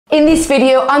In this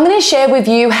video, I'm going to share with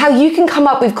you how you can come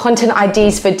up with content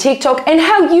ideas for TikTok and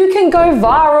how you can go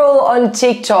viral on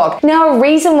TikTok. Now, a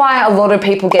reason why a lot of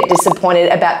people get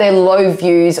disappointed about their low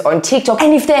views on TikTok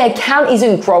and if their account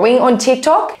isn't growing on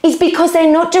TikTok is because they're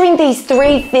not doing these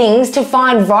 3 things to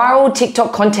find viral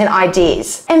TikTok content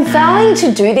ideas. And failing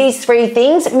to do these 3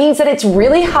 things means that it's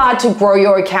really hard to grow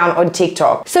your account on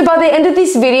TikTok. So by the end of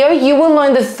this video, you will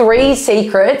learn the 3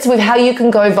 secrets with how you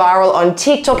can go viral on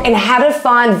TikTok and how to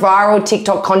find viral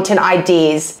TikTok content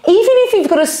ideas, even if you've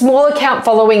got a small account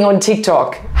following on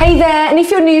TikTok. Hey there, and if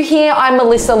you're new here, I'm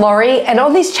Melissa Laurie, and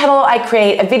on this channel I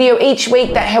create a video each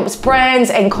week that helps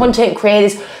brands and content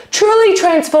creators truly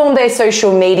transform their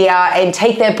social media and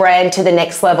take their brand to the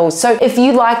next level. So if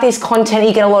you like this content,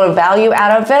 you get a lot of value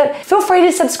out of it, feel free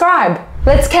to subscribe.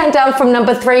 Let's count down from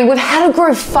number 3 with how to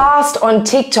grow fast on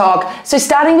TikTok. So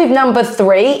starting with number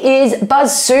 3 is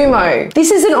BuzzSumo.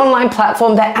 This is an online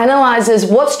platform that analyzes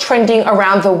what's trending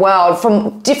around the world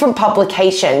from different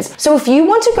publications. So if you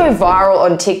want to go viral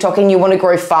on TikTok and you want to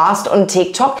grow fast on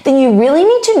TikTok, then you really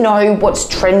need to know what's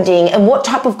trending and what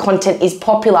type of content is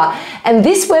popular. And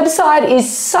this website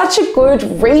is such a good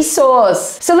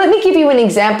resource. So let me give you an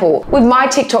example. With my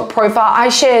TikTok profile, I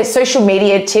share social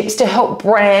media tips to help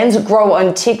brands grow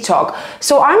on TikTok.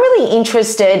 So I'm really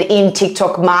interested in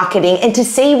TikTok marketing and to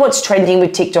see what's trending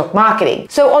with TikTok marketing.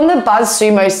 So on the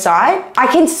BuzzSumo site, I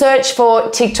can search for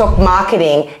TikTok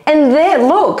marketing, and there,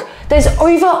 look, there's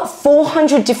over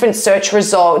 400 different search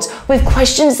results with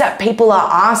questions that people are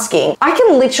asking. I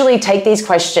can literally take these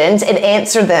questions and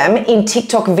answer them in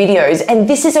TikTok videos, and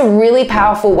this is a really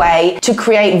powerful way to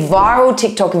create viral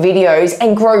TikTok videos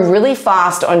and grow really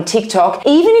fast on TikTok,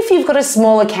 even if you've got a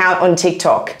small account on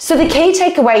TikTok. So the key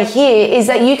takeaway here is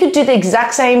that you could do the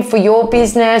exact same for your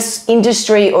business,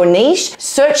 industry, or niche.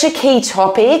 Search a key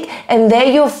topic, and there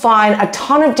you'll find a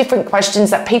ton of different questions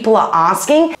that people are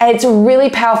asking, and it's a really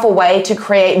powerful way to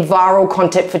create viral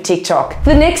content for TikTok.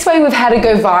 The next way with how to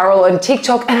go viral on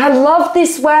TikTok, and I love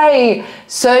this way,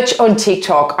 search on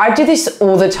TikTok. I do this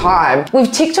all the time.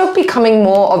 With TikTok becoming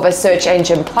more of a search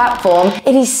engine platform,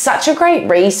 it is such a great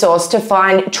resource to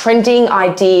find trending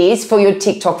ideas for your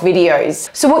TikTok videos.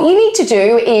 So what you need to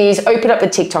do is open up the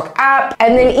TikTok app,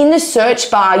 and then in the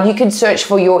search bar, you can search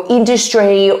for your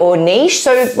industry or niche.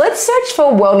 So let's search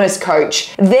for wellness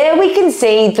coach. There we can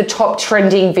see the top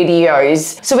trending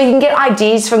videos. So we can get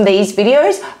ideas from these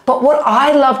videos, but what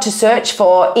I love to search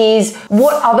for is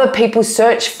what other people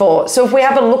search for. So if we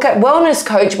have a look at wellness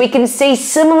coach, we can see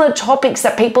similar topics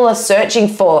that people are searching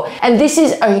for. And this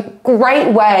is a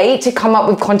great way to come up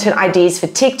with content ideas for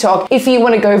TikTok if you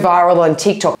want to go viral on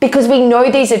TikTok, because we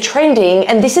know these are trending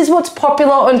and this is what's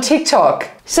popular on TikTok.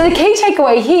 So the key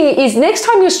takeaway here is next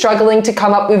time you're struggling to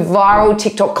come up with viral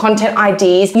TikTok content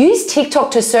ideas, use TikTok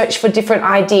to search for different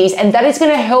ideas, and that is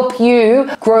going to help you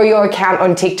grow your account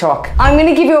on TikTok. I'm going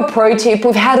to give you a pro tip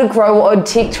with how to grow on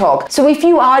TikTok. So if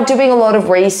you are doing a lot of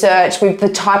research with the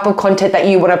type of content that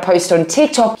you want to post on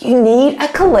TikTok, you need a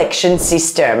collection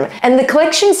system. And the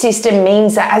collection system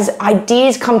means that as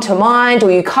ideas come to mind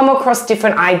or you come across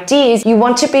different ideas, you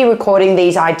want to be recording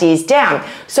these ideas down.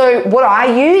 So what I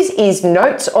use is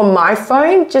notes on my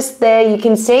phone, just there you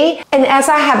can see. And as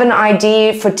I have an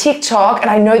idea for TikTok and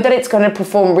I know that it's going to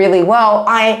perform really well,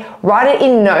 I write it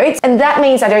in notes, and that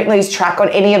means I don't lose track on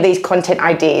any of these content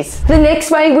ideas. The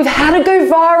next way with how to go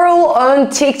viral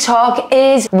on TikTok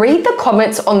is read the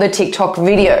comments on the TikTok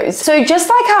videos. So just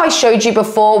like how I showed you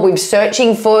before with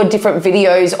searching for different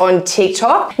videos on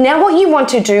TikTok, now what you want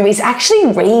to do is actually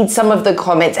read some of the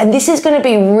comments, and this is going to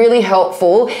be really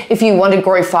helpful if you want to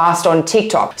grow fast on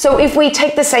TikTok. So if we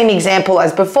take the same example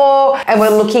as before and we're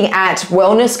looking at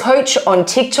wellness coach on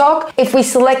TikTok, if we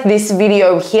select this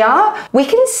video here, we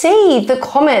can see the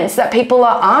comments that people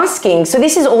are asking. So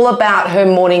this is all about her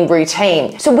morning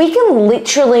routine. So we can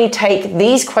literally take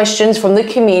these questions from the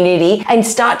community and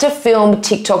start to film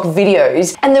TikTok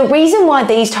videos. And the reason why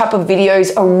these type of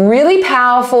videos are really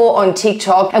powerful on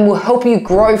TikTok and will help you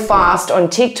grow fast on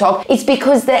TikTok is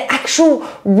because they're actual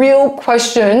real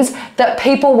questions that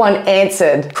people want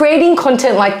answered. Creating content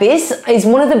like this is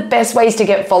one of the best ways to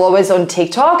get followers on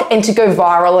TikTok and to go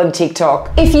viral on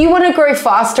TikTok. If you want to grow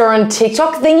faster on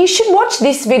TikTok, then you should watch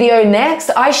this video next.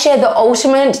 I share the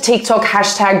ultimate TikTok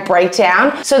hashtag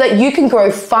breakdown so that you can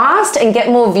grow fast and get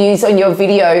more views on your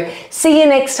video. See you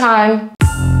next time.